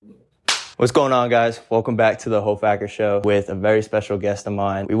What's going on, guys? Welcome back to the Hope Hacker Show with a very special guest of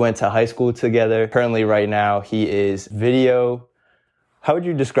mine. We went to high school together. Currently, right now, he is how would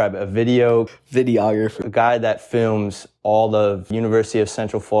you describe it? Videographer. A guy that films all of University of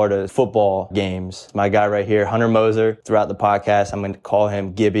Central Florida's football games. My guy right here, Hunter Moser. Throughout the podcast, I'm going to call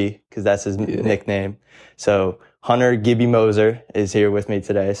him Gibby because that's his nickname. So Hunter Gibby Moser is here with me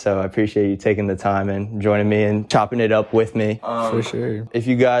today. So I appreciate you taking the time and joining me and chopping it up with me. For sure. If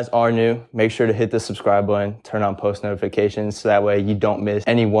you guys are new, make sure to hit the subscribe button, turn on post notifications so that way you don't miss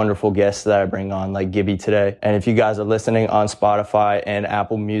any wonderful guests that I bring on like Gibby today. And if you guys are listening on Spotify and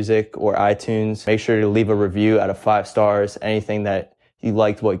Apple Music or iTunes, make sure to leave a review out of 5 stars. Anything that you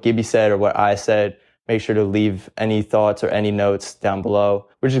liked what Gibby said or what I said, make sure to leave any thoughts or any notes down below.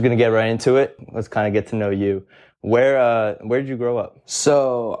 We're just going to get right into it. Let's kind of get to know you. Where did you grow up?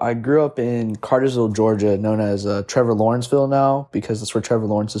 So I grew up in Cartersville, Georgia, known as Trevor Lawrenceville now, because that's where Trevor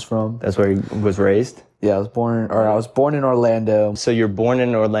Lawrence is from. That's where he was raised? Yeah, I was born in Orlando. So you're born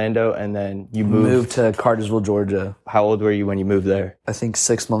in Orlando and then you moved to Cartersville, Georgia. How old were you when you moved there? I think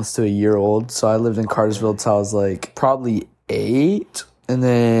 6 months to a year old. So I lived in Cartersville till I was like probably 8. And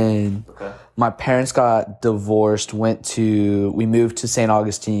then my parents got divorced, we moved to St.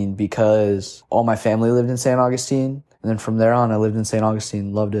 Augustine because all my family lived in St. Augustine. And then from there on, I lived in St.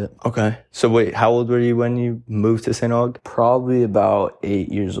 Augustine, loved it. Okay. So wait, how old were you when you moved to St. Aug? Probably about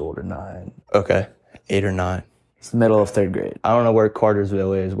 8 years old or 9. Okay. 8 or 9. It's the middle of 3rd grade. I don't know where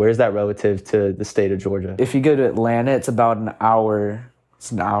Cartersville is. Where's that relative to the state of Georgia? If you go to Atlanta, it's about an hour.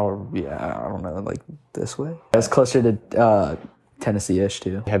 It's an hour, I don't know, like this way. It's closer to Tennessee-ish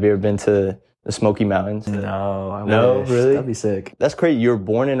too. Have you ever been to the Smoky Mountains? No, I wish. Really? That'd be sick. That's crazy. You were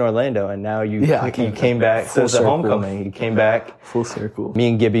born in Orlando and now you came back. So it's a homecoming. You came back. Full circle. Me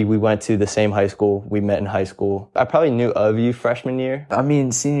and Gibby, we went to the same high school. We met in high school. I probably knew of you freshman year. I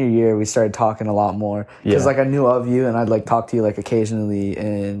mean, senior year, we started talking a lot more. Because I knew of you and I'd talk to you occasionally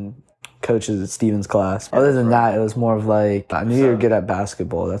in coaches at Steven's class. Other than that, it was more of I knew you were good at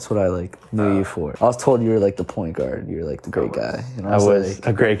basketball. That's what I knew you for. I was told you were the point guard. You were the great guy. And I was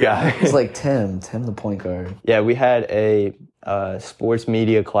a great guy. It was Tim the point guard. Yeah, we had a sports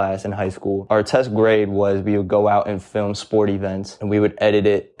media class in high school. Our test grade was we would go out and film sport events and we would edit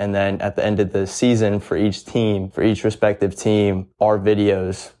it. And then at the end of the season for each respective team, our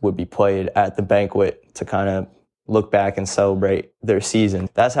videos would be played at the banquet to kind of look back and celebrate their season.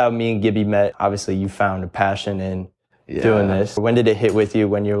 That's how me and Gibby met. Obviously, you found a passion in doing this. When did it hit with you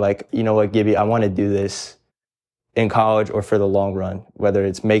when you're like, you know what, Gibby, I want to do this in college or for the long run, whether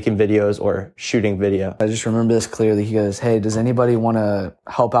it's making videos or shooting video? I just remember this clearly. He goes, hey, does anybody want to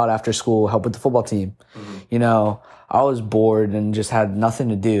help out after school, help with the football team? Mm-hmm. I was bored and just had nothing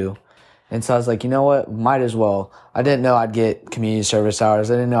to do. And so I was like, you know what? Might as well. I didn't know I'd get community service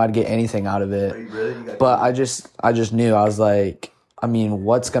hours. I didn't know I'd get anything out of it. Really? But I just knew. I was like, I mean,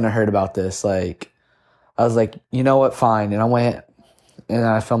 what's going to hurt about this? I was like, you know what? Fine. And I went and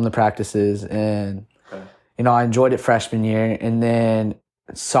I filmed the practices and, I enjoyed it freshman year and then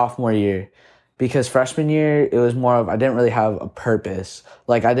sophomore year. Because freshman year, it was more of, I didn't really have a purpose.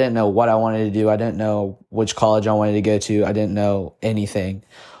 I didn't know what I wanted to do. I didn't know which college I wanted to go to. I didn't know anything.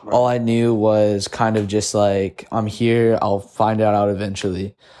 Right. All I knew was kind of just I'm here. I'll find it out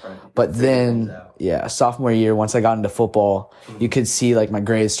eventually. Right. But then, sophomore year, once I got into football, you could see my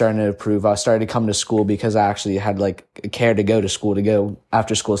grades starting to improve. I started to come to school because I actually had a care to go to school, to go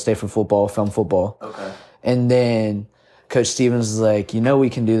after school, stay for football, film football. Okay. And then Coach Stevens was like, we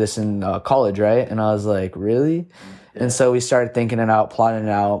can do this in college, right? And I was like, really? Yeah. And so we started thinking it out, plotting it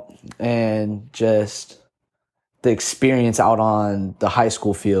out, and just the experience out on the high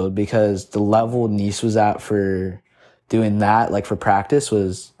school field, because the level Nice was at for doing that, for practice,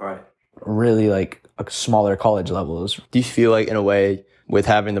 was really a smaller college level. Do you feel in a way, with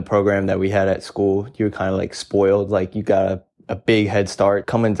having the program that we had at school, you were kind of spoiled, you got a big head start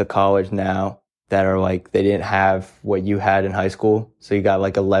coming to college now? That are they didn't have what you had in high school, so you got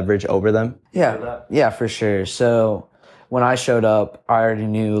a leverage over them? Yeah, for sure. So when I showed up, I already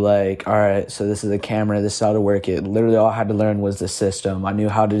knew all right, so this is a camera, this is how to work it. Literally all I had to learn was the system. I knew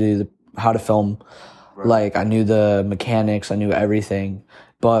how to film. Right. I knew the mechanics, I knew everything,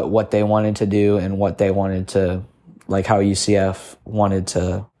 but what they wanted to do and what they wanted to, how UCF wanted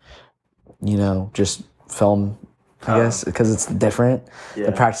to, just film, I guess, because it's different. Yeah.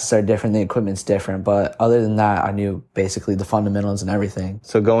 The practices are different. The equipment's different. But other than that, I knew basically the fundamentals and everything.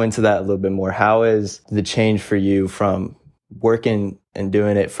 So go into that a little bit more. How is the change for you from working and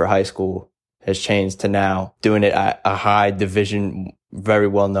doing it for high school has changed to now doing it at a high division, very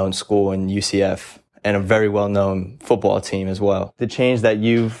well-known school in UCF and a very well-known football team as well. The change that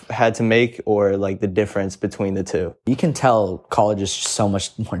you've had to make, or like the difference between the two? You can tell college is just so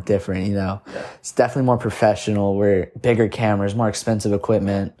much more different, you know. Yeah. It's definitely more professional. We're bigger cameras, more expensive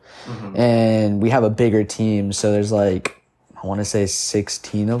equipment, and we have a bigger team. So there's like, I want to say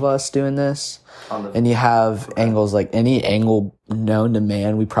 16 of us doing this. And you have angles, like any angle known to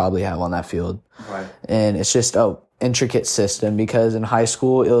man, we probably have on that field. Right. And it's just a intricate system, because in high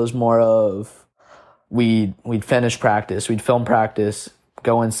school it was more of we'd finish practice, we'd film practice,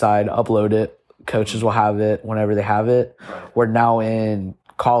 go inside, upload it. Coaches will have it whenever they have it. Right. We're now in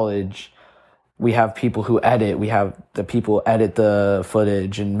college. We have people who edit. We have the people edit the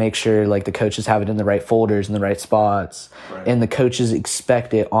footage and make sure like the coaches have it in the right folders in the right spots. Right. And the coaches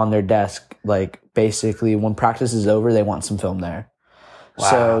expect it on their desk. Like basically when practice is over, they want some film there. Wow.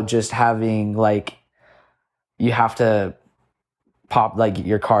 So just having like, you have to pop like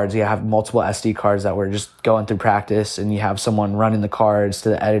your cards. You have multiple SD cards that we're just going through practice, and you have someone running the cards to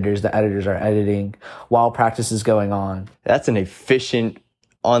the editors. The editors are editing while practice is going on. That's an efficient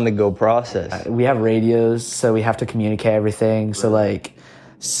on-the-go process. We have radios, so we have to communicate everything. Right. So like,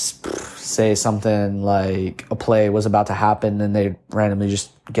 say something like a play was about to happen, and they randomly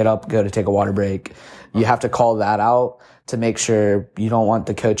just get up, go to take a water break. You have to call that out to make sure you don't want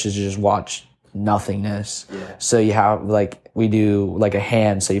the coaches to just watch nothingness. Yeah. So you have like, we do like a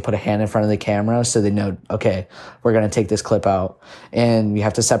hand. So you put a hand in front of the camera so they know, okay, we're going to take this clip out. And we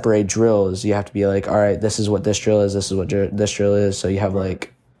have to separate drills. You have to be like, all right, this is what this drill is. This is what this drill is. So you have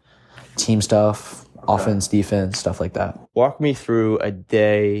like team stuff, offense, defense, stuff like that. Walk me through a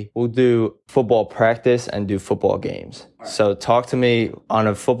day. We'll do football practice and do football games. So talk to me on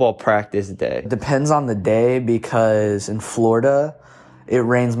a football practice day. Depends on the day, because in Florida, it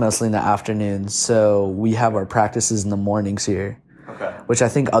rains mostly in the afternoons, so we have our practices in the mornings here. Okay. Which I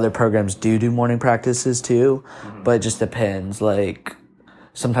think other programs do morning practices too, but it just depends. Like,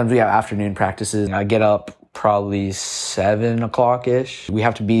 sometimes we have afternoon practices. I get up probably 7 o'clock-ish. We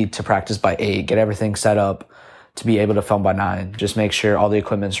have to be to practice by 8, get everything set up to be able to film by 9. Just make sure all the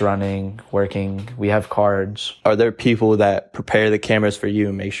equipment's running, working. We have cards. Are there people that prepare the cameras for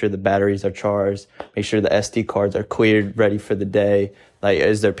you, make sure the batteries are charged, make sure the SD cards are cleared, ready for the day? Like,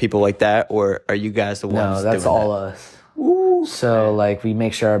 is there people like that, or are you guys the ones? No, that's doing all us. Ooh. So like, we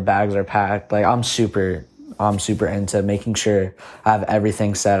make sure our bags are packed. Like, I'm super into making sure I have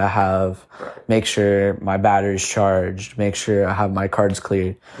everything set. Make sure my battery's charged, make sure I have my cards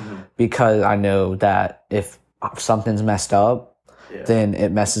cleared, because I know that if something's messed up, then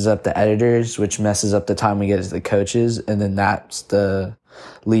it messes up the editors, which messes up the time we get to the coaches, and then that's the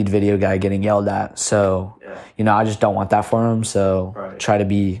lead video guy getting yelled at. So, you know, I just don't want that for him. So try to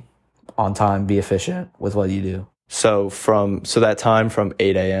be on time, be efficient with what you do. So that time from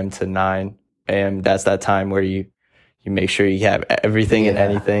 8 a.m. to 9 a.m., that's that time where you make sure you have everything and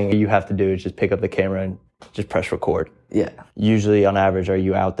anything you have to do is just pick up the camera and just press record. Yeah. Usually on average, are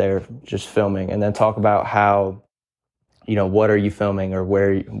you out there just filming? And then talk about how, you know, what are you filming, or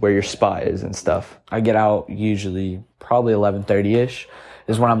where your spot is and stuff. I get out usually probably 11:30-ish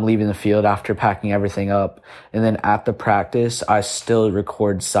is when I'm leaving the field after packing everything up. And then at the practice, I still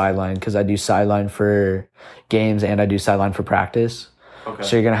record sideline, because I do sideline for games and I do sideline for practice. Okay.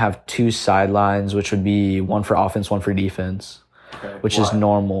 So you're going to have 2 sidelines, which would be one for offense, one for defense, which is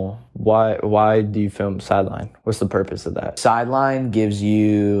normal. Why do you film sideline? What's the purpose of that? Sideline gives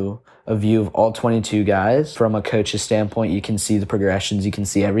you a view of all 22 guys. From a coach's standpoint, you can see the progressions, you can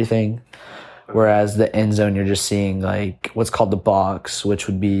see everything. Whereas the end zone, you're just seeing like what's called the box, which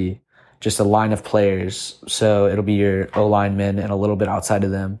would be just a line of players. So it'll be your O-line men and a little bit outside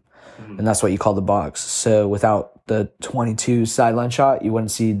of them. And that's what you call the box. So without the 22 sideline shot, you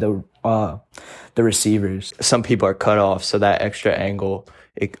wouldn't see the receivers. Some people are cut off, so that extra angle.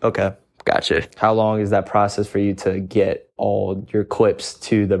 Okay, gotcha. How long is that process for you to get all your clips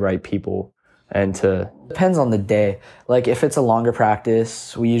to the right people? Depends on the day. Like, if it's a longer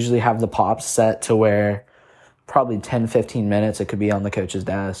practice, we usually have the pops set to where probably 10, 15 minutes it could be on the coach's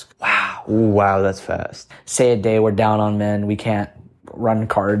desk. Wow. Ooh, wow, that's fast. Say a day we're down on men, we can't run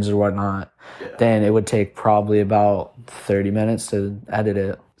cards or whatnot, then it would take probably about 30 minutes to edit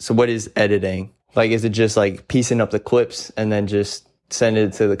it. So what is editing? Like, is it just like piecing up the clips and then just send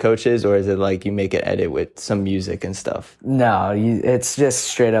it to the coaches, or is it like you make an edit with some music and stuff? No, it's just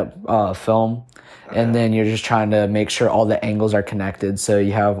straight up film. Okay. And then you're just trying to make sure all the angles are connected. So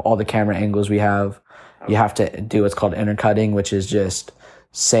you have all the camera angles we have. Okay. You have to do what's called intercutting, which is just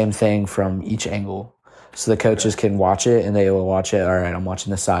same thing from each angle. So the coaches can watch it, and they will watch it. All right, I'm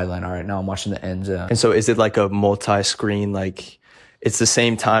watching the sideline. All right, now I'm watching the end zone. And so is it like a multi-screen, like it's the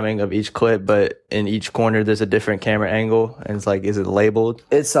same timing of each clip, but in each corner there's a different camera angle, and it's like, is it labeled?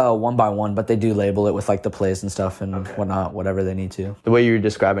 It's 1 by 1, but they do label it with like the plays and stuff and whatnot, whatever they need to. The way you were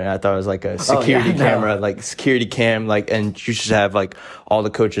describing it, I thought it was like a security camera, like security cam, like, and you should have like all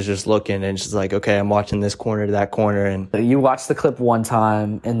the coaches just looking, and it's just like, okay, I'm watching this corner to that corner. And you watch the clip one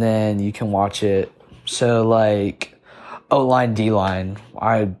time and then you can watch it. So like O-line, D-line,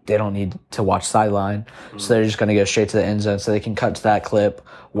 they don't need to watch sideline. So they're just going to go straight to the end zone so they can cut to that clip,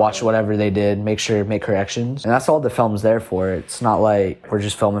 watch whatever they did, make corrections. And that's all the film's there for. It's not like we're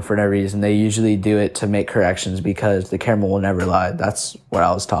just filming for no reason. They usually do it to make corrections because the camera will never lie. That's what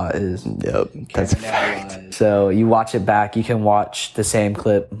I was taught is. Yep, that's a fact. So you watch it back. You can watch the same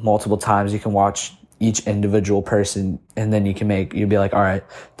clip multiple times. You can watch each individual person, and then you'll be like, all right,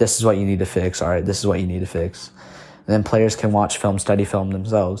 this is what you need to fix. All right, this is what you need to fix. And then players can watch film, study film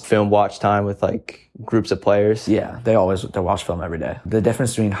themselves. Film watch time with like groups of players? Yeah, they watch film every day. The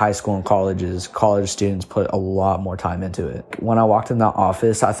difference between high school and college is college students put a lot more time into it. When I walked in the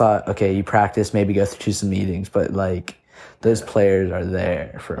office, I thought, okay, you practice, maybe go through some meetings, but like those players are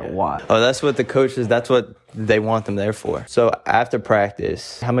there for a while. Oh, that's what that's what they want them there for. So after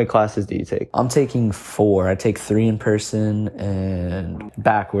practice, how many classes do you take? I'm taking 4. I take 3 in person and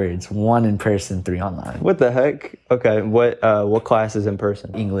backwards. 1 in person, 3 online. What the heck? Okay, what classes in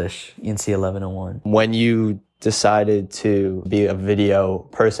person? English, ENC 1101. When you decided to be a video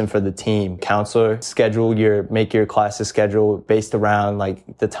person for the team, counselor make your classes schedule based around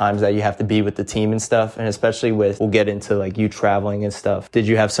like the times that you have to be with the team and stuff, and especially we'll get into like you traveling and stuff. Did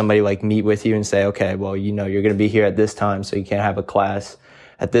you have somebody like meet with you and say, okay, well, you know, you're going to be here at this time, so you can't have a class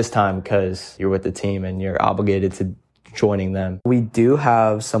at this time because you're with the team and you're obligated to joining them? We do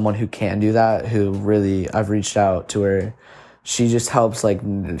have someone who can do that, who really, I've reached out to her. She just helps, like,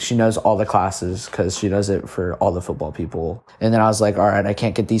 she knows all the classes because she does it for all the football people. And then I was like, all right, I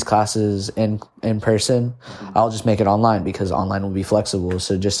can't get these classes in person. I'll just make it online because online will be flexible.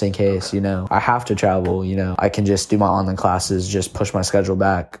 So just in case, you know, I have to travel, you know, I can just do my online classes, just push my schedule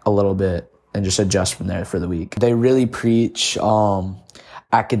back a little bit and just adjust from there for the week. They really preach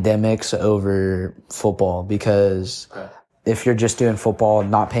academics over football because if you're just doing football,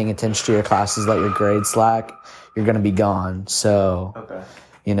 not paying attention to your classes, let your grades slack, you're going to be gone. So,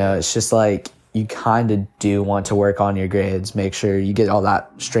 you know, it's just like you kind of do want to work on your grades, make sure you get all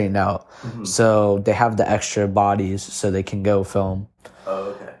that straightened out. So they have the extra bodies so they can go film. Oh,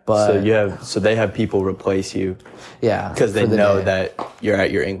 okay. But so they have people replace you. Yeah. Because they know that you're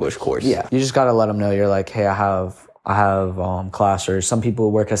at your English course. Yeah. You just got to let them know. You're like, hey, I have class, or some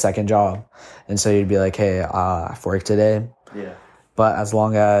people work a second job. And so you'd be like, hey, I have work today. Yeah. But as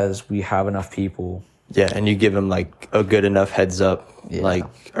long as we have enough people. Yeah, and you give them like a good enough heads up, like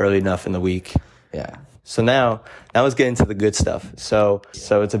early enough in the week. Yeah. So now let's get into the good stuff. So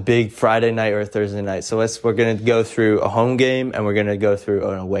it's a big Friday night or a Thursday night. So we're going to go through a home game and we're going to go through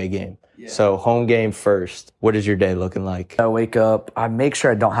an away game. Yeah. So home game first. What is your day looking like? I wake up, I make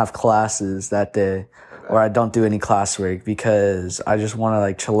sure I don't have classes that day. Or I don't do any classwork because I just want to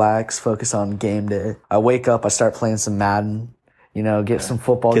like chillax, focus on game day. I wake up, I start playing some Madden, you know, get some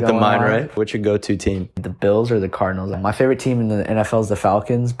football going on. Get the mind right. What's your go-to team? The Bills or the Cardinals. My favorite team in the NFL is the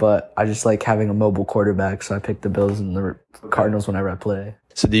Falcons, but I just like having a mobile quarterback, so I pick the Bills and the Cardinals whenever I play.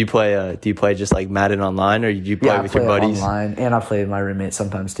 So do you play just like Madden online, or do you play with your buddies? Yeah, I play online, and I play with my roommates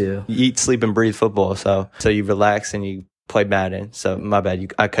sometimes too. You eat, sleep, and breathe football, so you relax and you play Madden. So my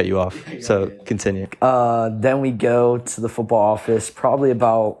bad, I cut you off. So continue. Then we go to the football office probably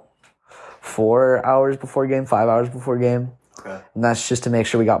about 4 hours before game, 5 hours before game. Okay. And that's just to make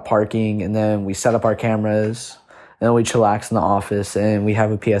sure we got parking, and then we set up our cameras, and then we chillax in the office, and we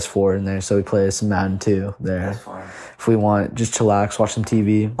have a PS4 in there, so we play some Madden 2 there. That's fine. If we want, just chillax, watch some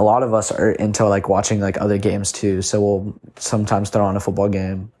TV. A lot of us are into like watching like other games too, so we'll sometimes throw on a football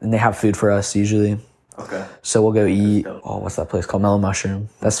game, and they have food for us usually. Okay. So we'll go eat. Oh, what's that place called? Mellow Mushroom.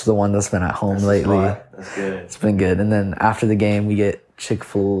 That's the one that's been at home lately. That's good. It's been good. And then after the game, we get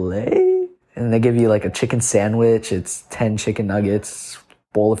Chick-fil-A. And they give you like a chicken sandwich. It's 10 chicken nuggets,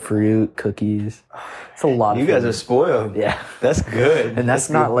 bowl of fruit, cookies. It's a lot of food. You guys are spoiled. Yeah. That's good. And that's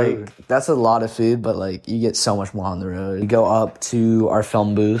not like, that's a lot of food, but like you get so much more on the road. We go up to our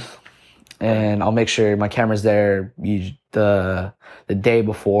film booth, and I'll make sure my camera's there the day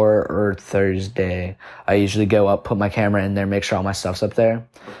before or Thursday. I usually go up, put my camera in there, make sure all my stuff's up there.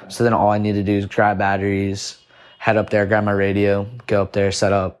 Okay. So then all I need to do is grab batteries, head up there, grab my radio, go up there,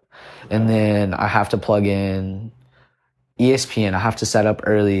 set up. And then I have to plug in ESPN. I have to set up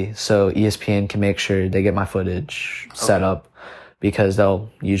early so ESPN can make sure they get my footage set up because they'll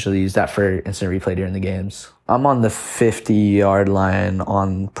usually use that for instant replay during the games. I'm on the 50-yard line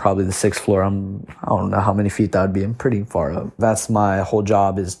on probably the 6th floor. I don't know how many feet that would be. I'm pretty far up. That's my whole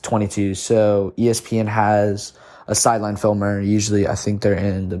job is 22. So ESPN has a sideline filmer. Usually I think they're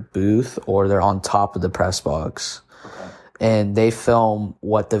in the booth or they're on top of the press box. Okay. And they film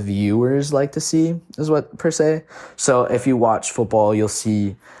what the viewers like to see is what per se. So if you watch football, you'll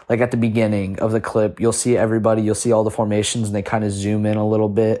see like at the beginning of the clip, you'll see everybody, you'll see all the formations and they kind of zoom in a little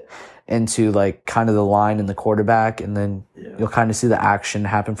bit into like kind of the line and the quarterback, and then you'll kind of see the action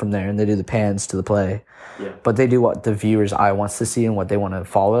happen from there, and they do the pans to the play. Yeah. But they do what the viewer's eye wants to see and what they want to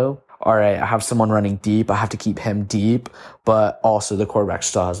follow. All right, I have someone running deep. I have to keep him deep, but also the quarterback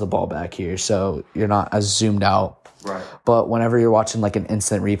still has the ball back here, so you're not as zoomed out. Right. But whenever you're watching like an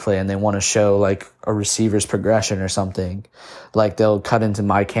instant replay and they want to show like a receiver's progression or something, like they'll cut into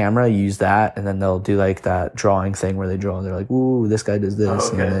my camera, use that, and then they'll do like that drawing thing where they draw and they're like, ooh, this guy does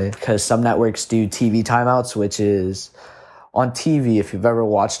this. Oh, okay. Because some networks do TV timeouts, which is on TV. If you've ever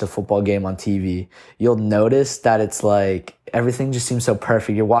watched a football game on TV, you'll notice that it's like everything just seems so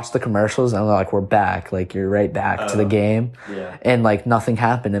perfect. You watch the commercials and they're like, we're back. Like you're right back to the game. Yeah. And like nothing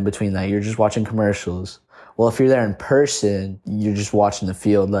happened in between that. You're just watching commercials. Well, if you're there in person, you're just watching the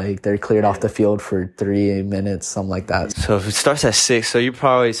field. Like they're cleared off the field for 3 minutes, something like that. So if it starts at 6, so you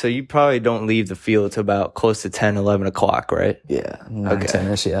probably don't leave the field till about close to 10, 11 o'clock, right? Yeah, 9,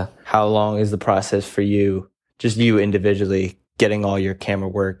 10ish, yeah. How long is the process for you, just you individually, getting all your camera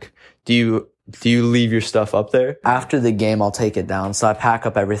work? Do you leave your stuff up there? After the game, I'll take it down. So I pack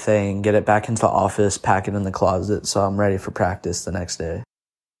up everything, get it back into the office, pack it in the closet, so I'm ready for practice the next day.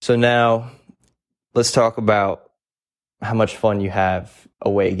 So now, let's talk about how much fun you have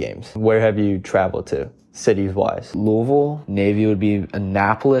away games. Where have you traveled to, cities-wise? Louisville. Navy would be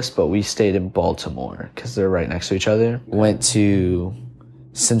Annapolis, but we stayed in Baltimore because they're right next to each other. Went to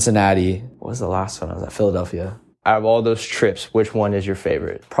Cincinnati. What was the last one? I was at Philadelphia. Out of all those trips, which one is your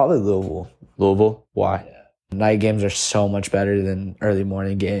favorite? Probably Louisville. Louisville? Why? Yeah. Night games are so much better than early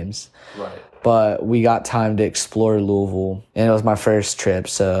morning games. Right. But we got time to explore Louisville, and it was my first trip.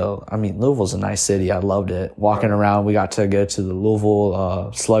 So, I mean, Louisville's a nice city. I loved it. Walking around, we got to go to the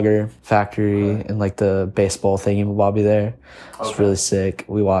Louisville Slugger factory and like the baseball thingy-bobby there. It's really sick.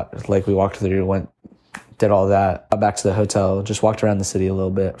 We walked through, did all that. Got back to the hotel, just walked around the city a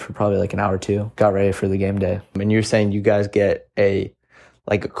little bit for probably like an hour or two. Got ready for the game day. And you're saying you guys get a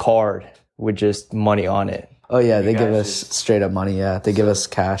card with just money on it. Oh, yeah, they give us straight up money, yeah. They give us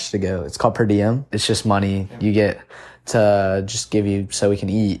cash to go. It's called per diem. It's just money you get to just give you so we can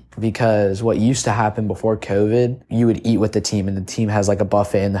eat. Because what used to happen before COVID, you would eat with the team, and the team has like a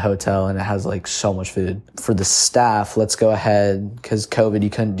buffet in the hotel, and it has like so much food. For the staff, let's go ahead, because COVID, you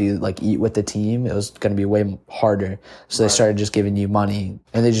couldn't do like eat with the team. It was going to be way harder. So they started just giving you money,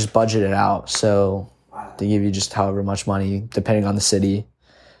 and they just budget it out. So they give you just however much money, depending on the city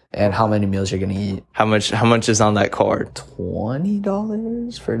and how many meals you're going to eat. How much is on that card?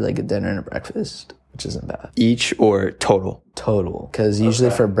 $20 for like a dinner and a breakfast, which isn't bad. Each or total? Total. Because usually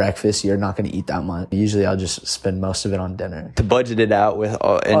for breakfast, you're not going to eat that much. Usually I'll just spend most of it on dinner. To budget it out with,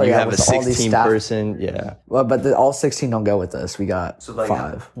 you have a 16 person, yeah. Well, but all 16 don't go with us. We got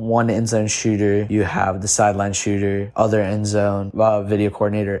 5. One end zone shooter, you have the sideline shooter, other end zone, video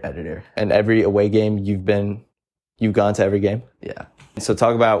coordinator, editor. And every away game you've gone to every game? Yeah. So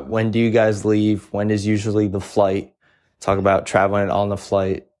talk about, when do you guys leave? When is usually the flight? Talk about traveling on the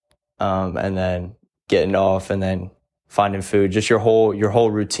flight, and then getting off, and then finding food. Just your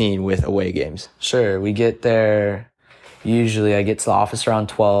whole routine with away games. Sure. We get there. Usually I get to the office around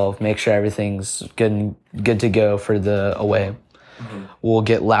 12, make sure everything's good to go for the away. Mm-hmm. We'll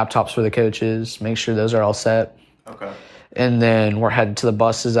get laptops for the coaches, make sure those are all set. Okay. And then we're headed to the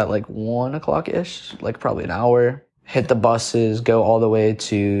buses at like 1 o'clock-ish, like probably an hour. Hit the buses, go all the way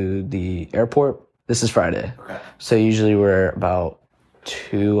to the airport. This is Friday. Okay. So usually we're about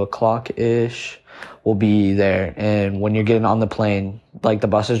 2 o'clock-ish. We'll be there. And when you're getting on the plane, like the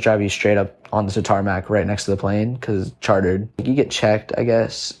buses drive you straight up onto the tarmac right next to the plane because it's chartered. You get checked, I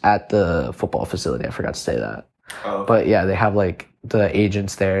guess, at the football facility. I forgot to say that. Oh, okay. But yeah, they have like the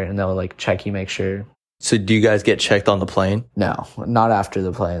agents there, and they'll like check you, make sure. So do you guys get checked on the plane? No, not after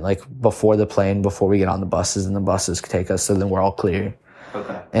the plane. Like before the plane, before we get on the buses, and the buses take us, so then we're all clear.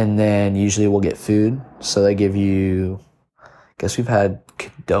 Okay. And then usually we'll get food. So they give you, I guess we've had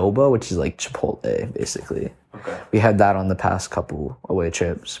Qdoba, which is like Chipotle, basically. Okay. We had that on the past couple away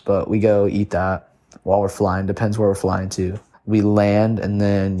trips, but we go eat that while we're flying. Depends where we're flying to. we land, and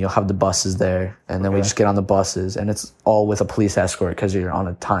then you'll have the buses there, and then we just get on the buses, and it's all with a police escort because you're on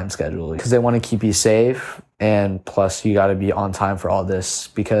a time schedule. Because they want to keep you safe, and plus you got to be on time for all this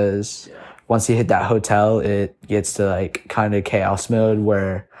because once you hit that hotel, it gets to like kind of chaos mode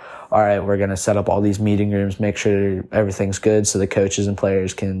where, all right, we're going to set up all these meeting rooms, make sure everything's good so the coaches and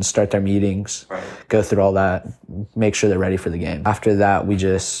players can start their meetings, go through all that, make sure they're ready for the game. After that, we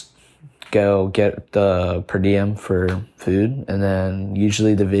just go get the per diem for food, and then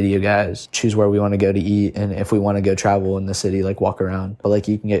usually the video guys choose where we want to go to eat, and if we want to go travel in the city, like walk around. But like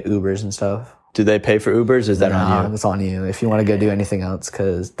you can get Ubers and stuff. Do they pay for Ubers? Is that on you? It's on you if you want to go do anything else,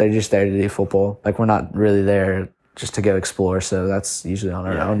 because they're just there to do football. Like we're not really there just to go explore, so that's usually on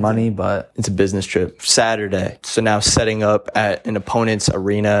our own money. But it's a business trip. Saturday, so now setting up at an opponent's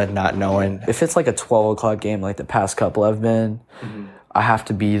arena, not knowing. If it's like a 12 o'clock game like the past couple I've been, I have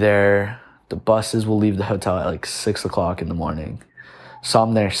to be there. The buses will leave the hotel at like 6 o'clock in the morning, so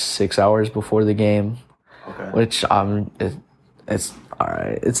I'm there 6 hours before the game, which it's all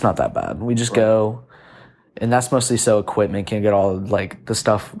right. It's not that bad. We just go, and that's mostly so equipment can get all like the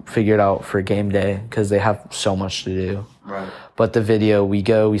stuff figured out for game day because they have so much to do. But the video, we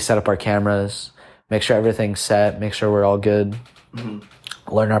go, we set up our cameras, make sure everything's set, make sure we're all good,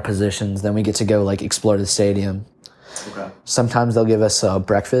 learn our positions. Then we get to go like explore the stadium. Sometimes they'll give us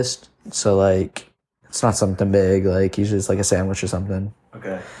breakfast. So, like, it's not something big. Like, usually it's like a sandwich or something.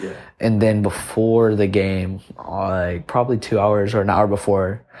 And then before the game, like, probably 2 hours or an hour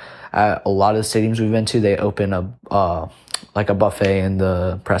before, at a lot of the stadiums we've been to, they open like a buffet in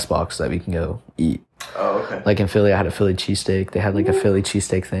the press box that we can go eat. Like in Philly, I had a Philly cheesesteak. They had, like, a Philly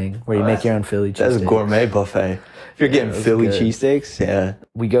cheesesteak thing where you make your own Philly cheesesteak. That's a gourmet buffet. If you're getting Philly cheesesteaks,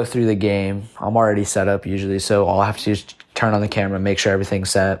 We go through the game. I'm already set up usually, so all I have to do is turn on the camera, make sure everything's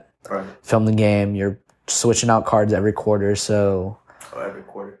set. Film the game. You're switching out cards every quarter. So, every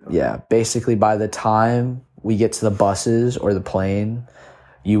quarter. Basically by the time we get to the buses or the plane,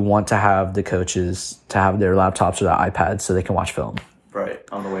 you want to have the coaches to have their laptops or their iPads so they can watch film.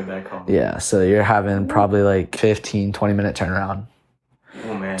 On the way back home. Yeah, so you're having probably like 15, 20-minute turnaround.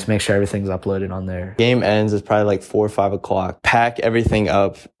 To make sure everything's uploaded on there. Game ends, it's probably like 4 or 5 o'clock. Pack everything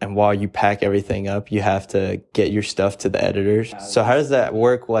up, and while you pack everything up, you have to get your stuff to the editors. So how does that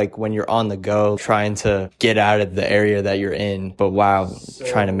work, like when you're on the go, trying to get out of the area that you're in, but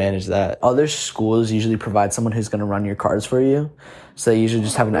trying to manage that? Other schools usually provide someone who's going to run your cards for you. So they usually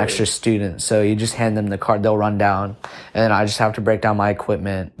just have an extra student. So you just hand them the card, they'll run down. And then I just have to break down my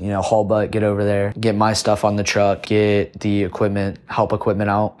equipment, haul butt, get over there, get my stuff on the truck, get the equipment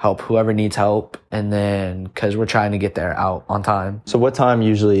out, help whoever needs help. And then, cause we're trying to get there out on time. So what time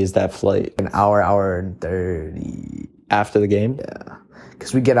usually is that flight? An hour and 30. After the game? Yeah.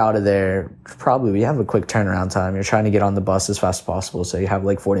 Cause we get out of there, we have a quick turnaround time. You're trying to get on the bus as fast as possible. So you have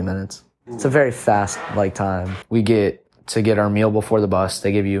like 40 minutes. It's a very fast time. We get to get our meal before the bus.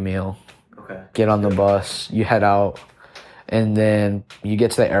 They give you a meal. Get on the bus, you head out, and then you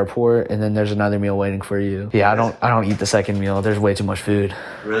get to the airport, and then there's another meal waiting for you. I don't eat the second meal. There's way too much food.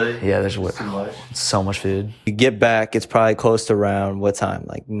 Really? Yeah, there's too much. So much food. You get back, it's probably close to around what time?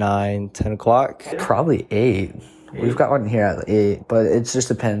 Like 9, 10 o'clock? Probably 8. We've got one here at 8, but it just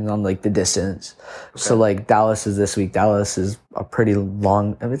depends on like the distance. So like Dallas is this week. Dallas is a pretty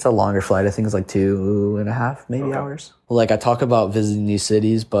long, it's a longer flight. I think it's like 2.5 maybe hours. Like I talk about visiting these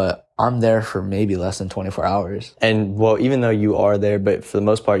cities, but I'm there for maybe less than 24 hours. And well, even though you are there, but for the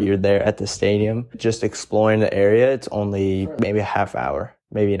most part, you're there at the stadium, just exploring the area. It's only maybe a half hour,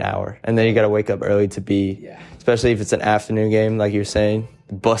 maybe an hour. And then you got to wake up early to be, especially if it's an afternoon game, like you're saying.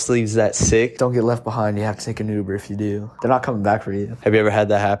 The bus leaves at 6. Don't get left behind. You have to take an Uber if you do. They're not coming back for you. Have you ever had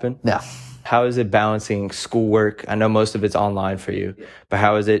that happen? No. How is it balancing schoolwork? I know most of it's online for you, but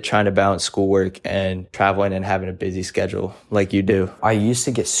how is it trying to balance schoolwork and traveling and having a busy schedule like you do? I used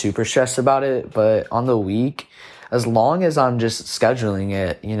to get super stressed about it, but on the week, as long as I'm just scheduling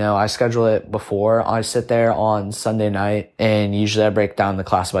it, I schedule it before. I sit there on Sunday night, and usually I break down the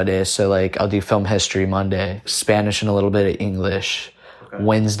class by day. So like I'll do film history Monday, Spanish and a little bit of English.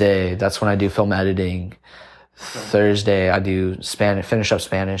 Wednesday, that's when I do film editing. Thursday, I do Spanish, finish up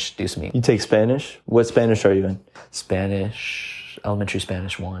Spanish, do some. You take Spanish? What Spanish are you in? Spanish, elementary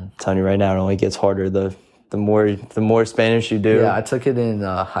Spanish 1. I'm telling you right now, it only gets harder the more Spanish you do. Yeah, I took it in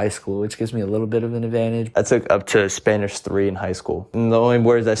high school, which gives me a little bit of an advantage. I took up to Spanish 3 in high school. And the only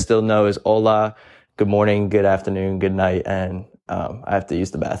words I still know is hola, good morning, good afternoon, good night, and I have to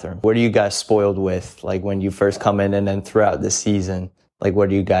use the bathroom. What are you guys spoiled with, like when you first come in and then throughout the season? Like, what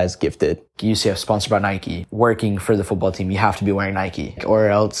are you guys gifted? UCF sponsored by Nike. Working for the football team, you have to be wearing Nike, or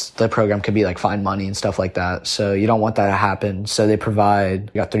else the program could be like fine money and stuff like that. So you don't want that to happen. So they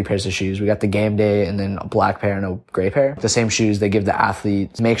provide, we got 3 pairs of shoes. We got the game day and then a black pair and a gray pair. The same shoes they give the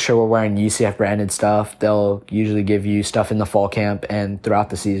athletes. Make sure we're wearing UCF branded stuff. They'll usually give you stuff in the fall camp and throughout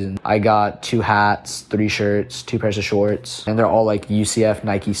the season. I got 2 hats, 3 shirts, 2 pairs of shorts, and they're all like UCF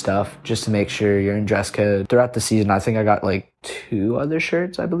Nike stuff just to make sure you're in dress code. Throughout the season, I think I got like 2 other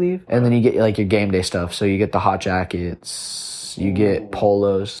shirts, I believe. And then you get like your game day stuff. So you get the hot jackets, you get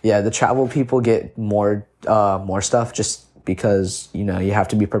polos. Yeah, the travel people get more stuff just because, you know, you have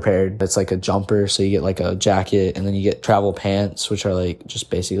to be prepared. It's like a jumper, so you get like a jacket, and then you get travel pants, which are like just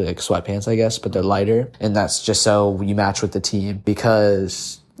basically like sweatpants, I guess, but they're lighter. And that's just so you match with the team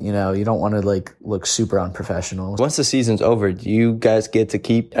because, you know, you don't want to like look super unprofessional. Once the season's over, do you guys get to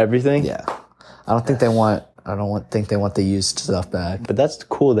keep everything? Yeah. I don't think they want the used stuff back. But that's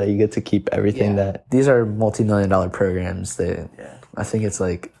cool that you get to keep everything that... These are multi-million-dollar programs. I think it's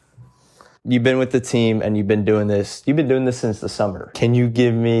like... You've been with the team and you've been doing this since the summer. Can you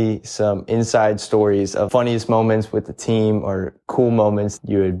give me some inside stories of funniest moments with the team or cool moments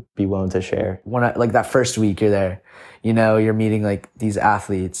you would be willing to share? Like that first week you're there, you know, you're meeting like these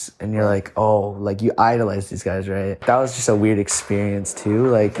athletes and you're like, oh, like you idolize these guys, right? That was just a weird experience too.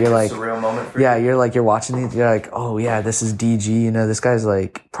 Like you're like, surreal moment for you. Yeah, you're watching these, you're like, oh yeah, this is DG, you know, this guy's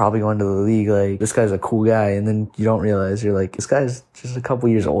like probably going to the league, like this guy's a cool guy. And then you don't realize you're like, this guy's just a couple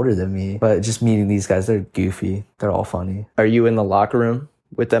years older than me. But just meeting these guys, they're goofy. They're all funny. Are you in the locker room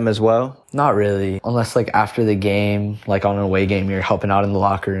with them as well? Not really. Unless like after the game, like on an away game, you're helping out in the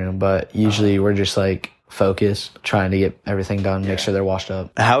locker room. But usually we're just like focused, trying to get everything done, make sure they're washed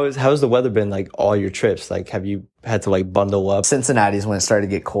up. How's the weather been like all your trips? Like, have you had to like bundle up? Cincinnati's when it started to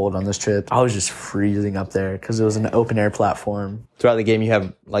get cold on this trip. I was just freezing up there because it was an open air platform. Throughout the game, you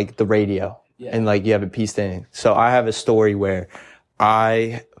have like the radio and like you have it pieced in. So I have a story where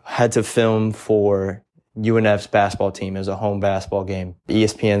I had to film for UNF's basketball team. It was a home basketball game. The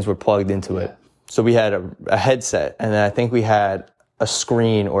ESPNs were plugged into it. So we had a headset, and then I think we had a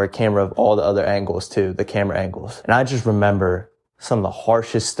screen or a camera of all the other angles too, the camera angles. And I just remember some of the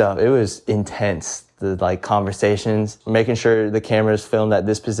harshest stuff. It was intense. The like conversations, making sure the cameras filmed at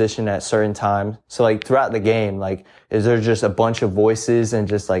this position at certain times. So like throughout the game, like, is there just a bunch of voices and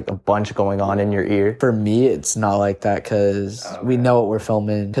just like a bunch going on in your ear? For me, it's not like that because we know what we're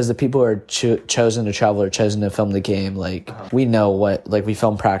filming. Because the people who are chosen to travel or chosen to film the game, like we know what, like we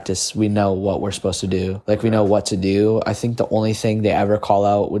film practice, we know what we're supposed to do. Like we know what to do. I think the only thing they ever call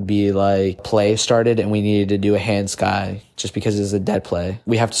out would be like play started and we needed to do a hand sky just because it's a dead play.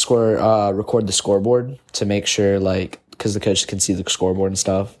 We have to record the scoreboard to make sure, like, because the coach can see the scoreboard and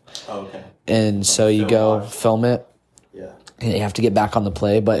stuff. Okay. And so you go film it. Yeah. And you have to get back on the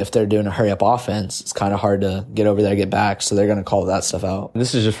play, but if they're doing a hurry-up offense, it's kind of hard to get over there, get back, so they're going to call that stuff out.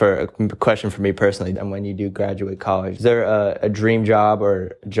 This is just for a question for me personally. And when you do graduate college, is there a dream job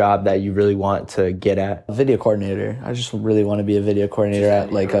or a job that you really want to get at? Video coordinator. I just really want to be a video coordinator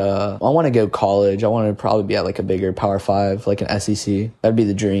at like I want to go college. I want to probably be at like a bigger Power 5, like an SEC. That'd be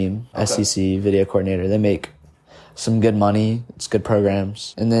the dream. Okay. SEC video coordinator. They make some good money. It's good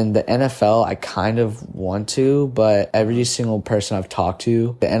programs. And then the NFL, I kind of want to, but every single person I've talked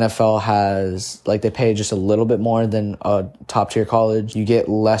to, the NFL has, like, they pay just a little bit more than a top tier college. You get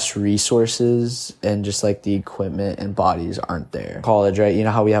less resources and just like the equipment and bodies aren't there. College, right? You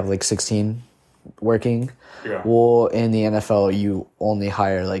know how we have like 16 working? Yeah. Well, in the NFL, you only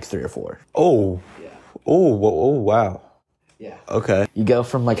hire like 3 or 4. Oh. Yeah. Oh, wow. Yeah. Okay. You go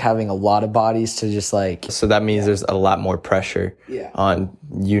from like having a lot of bodies to just like... So that means there's a lot more pressure on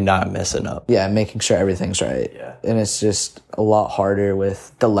you not messing up. Yeah, making sure everything's right. Yeah. And it's just a lot harder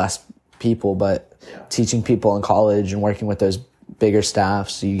with the less people, but teaching people in college and working with those bigger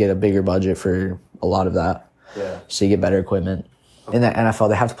staffs, you get a bigger budget for a lot of that. Yeah. So you get better equipment. Okay. In the NFL,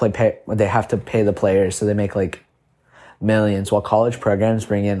 they have to pay the players, so they make like millions, while college programs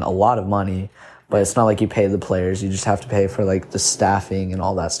bring in a lot of money. But it's not like you pay the players. You just have to pay for like the staffing and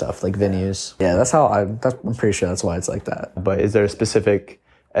all that stuff, like venues. Yeah, I'm pretty sure that's why it's like that. But is there a specific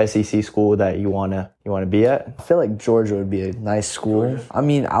SEC school that you wanna be at? I feel like Georgia would be a nice school. Georgia. I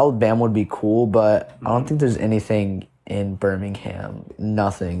mean, Alabama would be cool, but I don't think there's anything in Birmingham.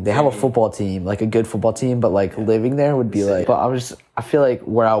 Nothing. They have a football team, like a good football team, but like living there would be like... But I feel like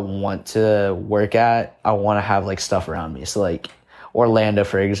where I want to work at, I want to have like stuff around me. So like Orlando,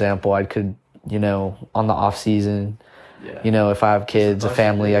 for example, I could... You know, on the off season, you know, if I have kids, a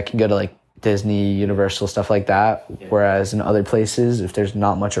family, I can go to like Disney, Universal, stuff like that. Yeah. Whereas in other places, if there's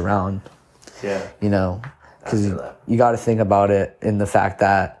not much around, you know, because you got to think about it in the fact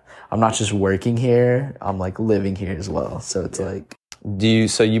that I'm not just working here, I'm like living here as well. So it's like,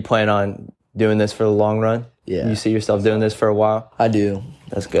 so you plan on doing this for the long run? Yeah. You see yourself doing this for a while? I do.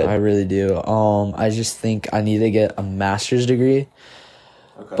 That's good. I really do. I just think I need to get a master's degree,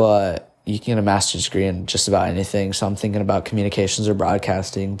 but you can get a master's degree in just about anything. So I'm thinking about communications or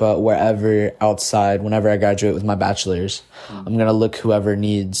broadcasting, but wherever outside, whenever I graduate with my bachelor's, I'm going to look whoever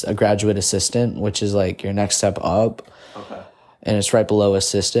needs a graduate assistant, which is like your next step up. Okay. And it's right below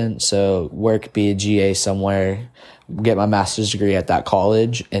assistant. So work, be a GA somewhere, get my master's degree at that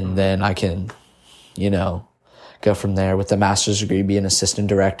college, and then I can, go from there with the master's degree, be an assistant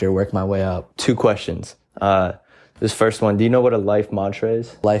director, work my way up. 2 questions. This first one, do you know what a life mantra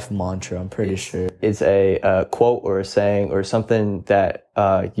is? Life mantra, I'm pretty sure. It's a quote or a saying or something that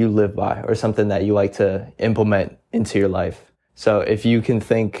you live by or something that you like to implement into your life. So if you can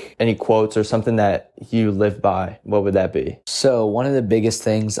think any quotes or something that you live by, what would that be? So one of the biggest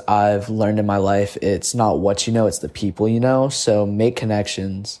things I've learned in my life, it's not what you know, it's the people you know. So make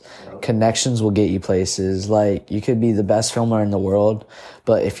connections. Connections will get you places. Like, you could be the best filmer in the world,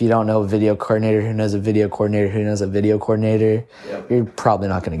 but if you don't know a video coordinator who knows a video coordinator who knows a video coordinator, you're probably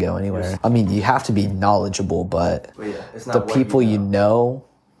not going to go anywhere. I mean, you have to be knowledgeable, but the people you know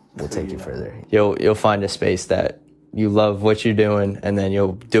will take you further. You'll find a space that you love what you're doing, and then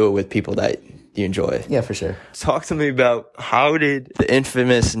you'll do it with people that you enjoy. Yeah, for sure. Talk to me about how did the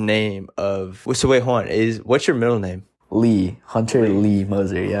infamous name of... So wait, hold on. What's your middle name? Lee. Hunter Lee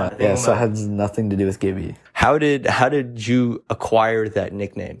Moser, yeah. Yeah, so it has nothing to do with Gibby. How did you acquire that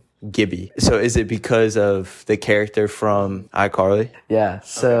nickname, Gibby? So is it because of the character from iCarly? Yeah,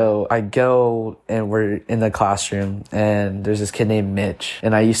 so I go and we're in the classroom and there's this kid named Mitch,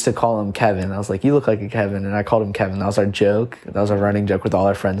 and I used to call him Kevin. I was like, you look like a Kevin, and I called him Kevin. That was our joke. That was our running joke with all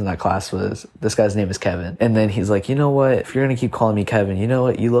our friends in that class, was this guy's name is Kevin. And then he's like, you know what, if you're gonna keep calling me Kevin, you know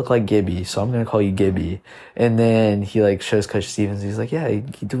what, you look like Gibby, so I'm gonna call you Gibby. And then he like shows Coach Stevens, he's like, yeah, he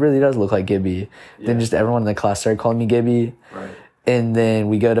really does look like Gibby. Then just everyone in the class started calling me Gibby. Right. And then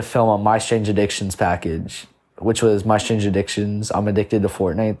we go to film on My Strange Addictions package, which was My Strange Addictions, I'm Addicted to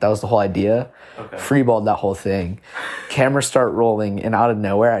Fortnite. That was the whole idea. Okay. Freeballed that whole thing. Cameras start rolling, and out of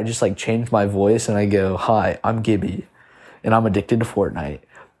nowhere, I just like changed my voice and I go, hi, I'm Gibby, and I'm addicted to Fortnite.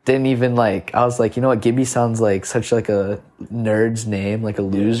 Didn't even I was like, you know what, Gibby sounds like such like a nerd's name, like a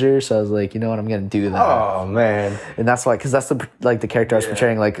loser. So I was like, you know what, I'm going to do that. Oh, man. And that's why, because that's the character I was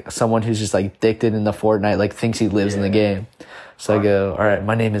portraying, like someone who's just like addicted into Fortnite, like thinks he lives in the game. So I go, all right,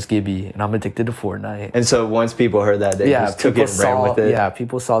 my name is Gibby, and I'm addicted to Fortnite. And so once people heard that, they just took it and ran with it? Yeah,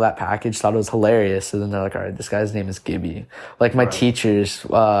 people saw that package, thought it was hilarious. So then they're like, all right, this guy's name is Gibby. Like, my teachers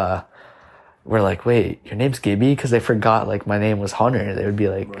were like, wait, your name's Gibby? Because they forgot, like, my name was Hunter. They would be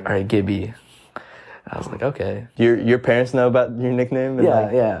like, all right, Gibby. I was like, okay. Your parents know about your nickname? And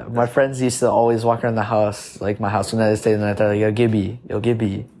yeah. My friends used to always walk around the house, like my house when I stayed the night. They're like, yo, Gibby.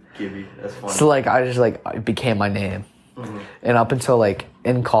 Gibby, that's funny. So, like, I just, like, it became my name. Mm-hmm. And up until, like,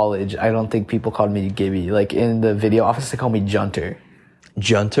 in college, I don't think people called me Gibby. Like, in the video office, they called me Junter.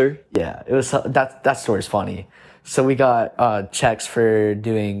 Junter? Yeah. It was, that story's funny. So we got checks for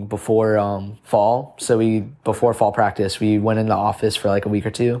doing before fall. So before fall practice, we went in the office for like a week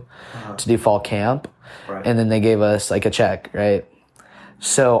or two to do fall camp. Right. And then they gave us like a check, right?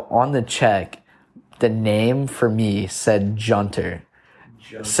 So on the check, the name for me said Junter.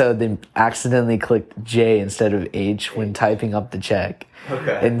 So they accidentally clicked J instead of H when typing up the check.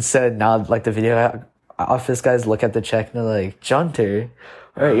 Okay. And so now, like, the video office guys look at the check and they're like, Junter?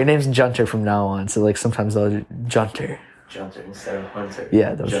 All right, your name's Junter from now on. So, like, sometimes they'll do Junter. Junter instead of Hunter.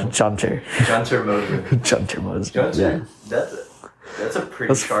 Yeah, that was Junter. Junter Moser. Junter Moser. Junter? Yeah. That's a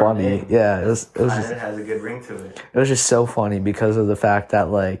pretty sharp funny name. Yeah, it was just, it has a good ring to it. It was just so funny because of the fact that,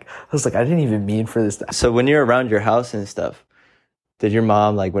 like, I was like, I didn't even mean for this. So when you're around your house and stuff, did your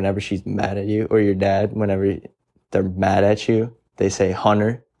mom, like, whenever she's mad at you, or your dad, whenever they're mad at you, they say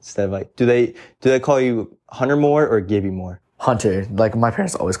Hunter instead of, like, do they call you Hunter more or Gibby more? Hunter. Like, my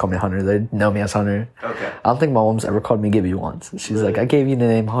parents always call me Hunter. They know me as Hunter. Okay. I don't think my mom's ever called me Gibby once. She's like, I gave you the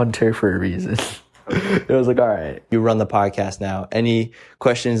name Hunter for a reason. Okay. It was like, all right. You run the podcast now. Any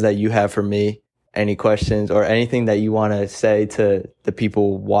questions that you have for me? Any questions or anything that you want to say to the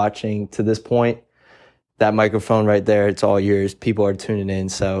people watching to this point? That microphone right there, it's all yours. People are tuning in,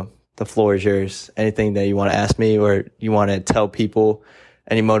 so the floor is yours. Anything that you want to ask me or you want to tell people,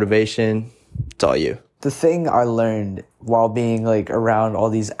 any motivation, it's all you. The thing I learned while being, like, around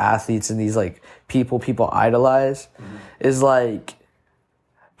all these athletes and these, like, people idolize is, like,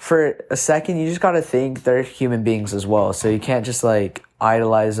 for a second, you just got to think they're human beings as well. So you can't just, like,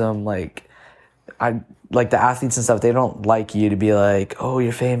 idolize them. Like, like the athletes and stuff, they don't like you to be like, oh,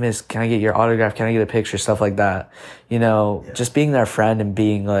 you're famous, can I get your autograph, can I get a picture, stuff like that. You know, just being their friend and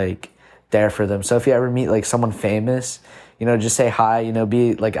being like there for them. So if you ever meet like someone famous, you know, just say hi, you know,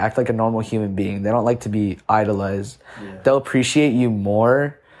 be like, act like a normal human being. They don't like to be idolized. They'll appreciate you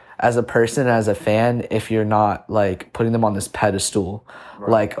more as a person, as a fan, if you're not like putting them on this pedestal.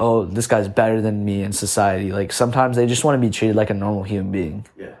 Like, oh, this guy's better than me in society. Like sometimes they just want to be treated like a normal human being.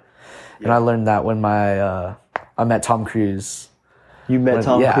 And I learned that when I met Tom Cruise. You met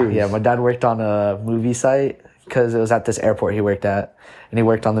Tom Cruise? Yeah, my dad worked on a movie site because it was at this airport he worked at. And he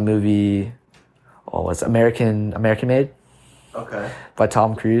worked on the movie, what's American Made? Okay. By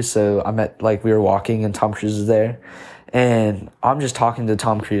Tom Cruise. So I met, like, we were walking and Tom Cruise was there. And I'm just talking to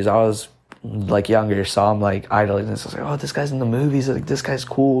Tom Cruise. I was, like, younger, so I'm, like, idolizing this. I was like, oh, this guy's in the movies. Like, this guy's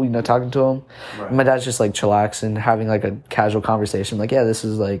cool, you know, talking to him. And my dad's just, like, chillaxing, having, like, a casual conversation. Like, yeah, this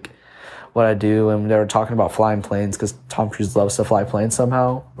is, like, what I do. And they were talking about flying planes because Tom Cruise loves to fly planes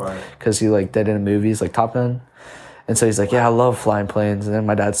somehow. Because he, like, did it in movies, like Top Gun. And so he's like, yeah, I love flying planes. And then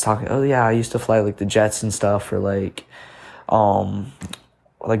my dad's talking, oh, yeah, I used to fly, like, the jets and stuff for, like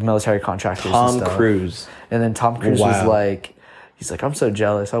military contractors and stuff. Tom Cruise. And then Tom Cruise was like, he's like, I'm so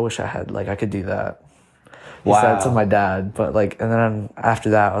jealous. I wish I had, like, I could do that. He said to my dad. But, like, and then after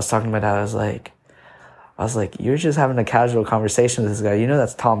that, I was talking to my dad. I was like, you're just having a casual conversation with this guy. You know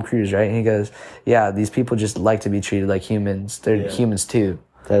that's Tom Cruise, right? And he goes, yeah, these people just like to be treated like humans. They're humans too.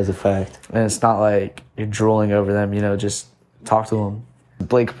 That is a fact. And it's not like you're drooling over them, you know, just talk to them.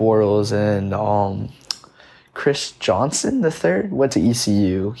 Blake Bortles and Chris Johnson III went to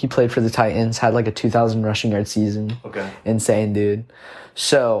ECU. He played for the Titans, had like a 2,000 rushing yard season. Insane, dude.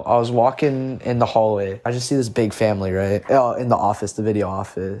 So I was walking in the hallway. I just see this big family, right? Oh, in the office, the video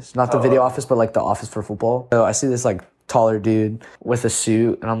office. Not the video office, but like the office for football. So I see this like taller dude with a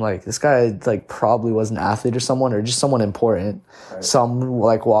suit, and I'm like, this guy like probably was an athlete or someone, or just someone important. So I'm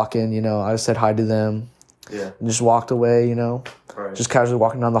like walking, you know, I said hi to them. And just walked away, you know. Just casually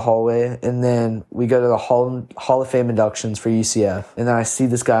walking down the hallway. And then we go to the Hall of Fame inductions for UCF. And then I see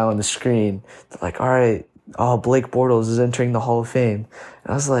this guy on the screen. They're like, all right, Blake Bortles is entering the Hall of Fame.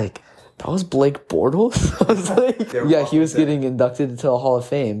 And I was like, that was Blake Bortles? I was like, yeah, he was getting inducted into the Hall of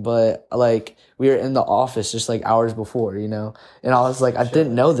Fame. But, like, we were in the office just, like, hours before, you know. And I was like, I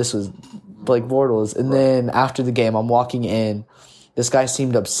didn't know this was Blake Bortles. And then after the game, I'm walking in. This guy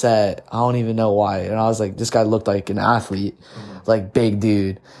seemed upset. I don't even know why. And I was like, this guy looked like an athlete, like big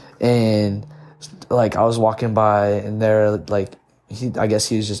dude. And like I was walking by and they're like, I guess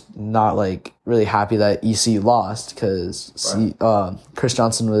he was just not like really happy that ECU lost because Chris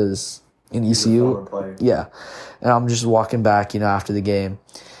Johnson was in ECU. Yeah. And I'm just walking back, you know, after the game.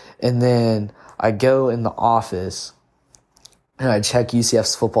 And then I go in the office and I check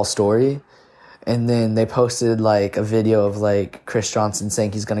UCF's football story. And then they posted, like, a video of, like, Chris Johnson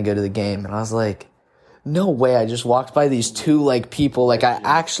saying he's going to go to the game. And I was like, no way. I just walked by these two, like, people, like, I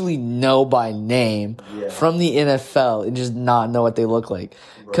actually know by name from the NFL and just not know what they look like.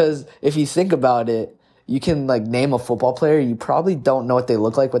 Because if you think about it, you can, like, name a football player. You probably don't know what they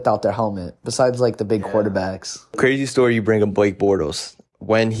look like without their helmet, besides, like, the big quarterbacks. Crazy story you bring up Blake Bortles.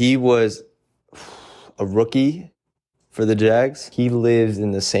 When he was a rookie for the Jags, he lives in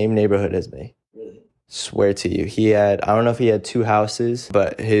the same neighborhood as me. Swear to you. He had, I don't know if he had two houses,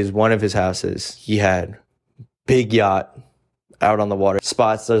 but one of his houses, he had big yacht out on the water.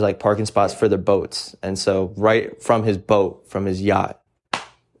 Spots, there's like parking spots for their boats. And so right from his boat, from his yacht,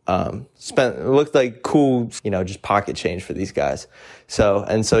 it looked like cool, you know, just pocket change for these guys. So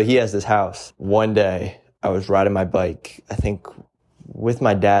he has this house. One day I was riding my bike, I think with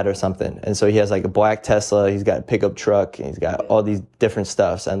my dad or something. And so he has like a black Tesla, he's got a pickup truck, and he's got all these different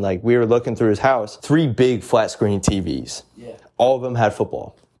stuffs. And like we were looking through his house, 3 big flat screen TVs. All of them had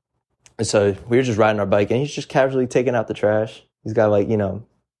football. And so we were just riding our bike and he's just casually taking out the trash. He's got like, you know,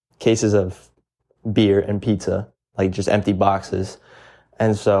 cases of beer and pizza, like just empty boxes.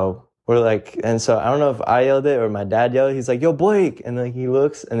 And so we're like, I don't know if I yelled it or my dad yelled. He's like, yo, Blake. And then he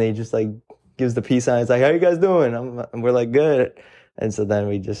looks and he just like gives the peace sign. He's like, how you guys doing? And we're like, good. And so then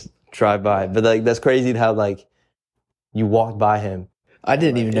we just drive by. But like, that's crazy how like you walked by him. I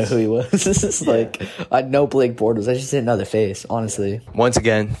didn't even know who he was. This is like, I know Blake Bortles. I just didn't know the face, honestly. Once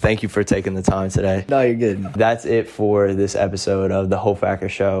again, thank you for taking the time today. No, you're good. That's it for this episode of the Hofacker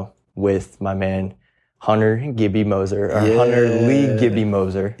Show with my man, Hunter Gibby Moser, or Hunter Lee Gibby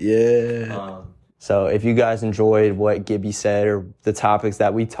Moser. Yeah. So if you guys enjoyed what Gibby said or the topics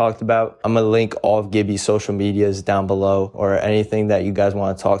that we talked about, I'm going to link all of Gibby's social medias down below, or anything that you guys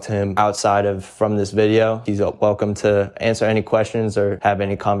want to talk to him outside of from this video. He's welcome to answer any questions or have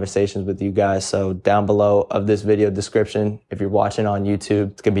any conversations with you guys. So down below of this video description, if you're watching on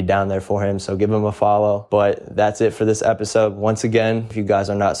YouTube, it's going to be down there for him. So give him a follow. But that's it for this episode. Once again, if you guys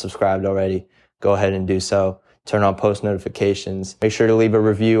are not subscribed already, go ahead and do so. Turn on post notifications. Make sure to leave a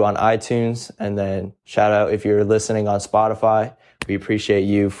review on iTunes, and then shout out if you're listening on Spotify. We appreciate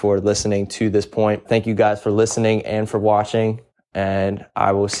you for listening to this point. Thank you guys for listening and for watching, and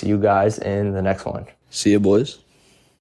I will see you guys in the next one. See you, boys.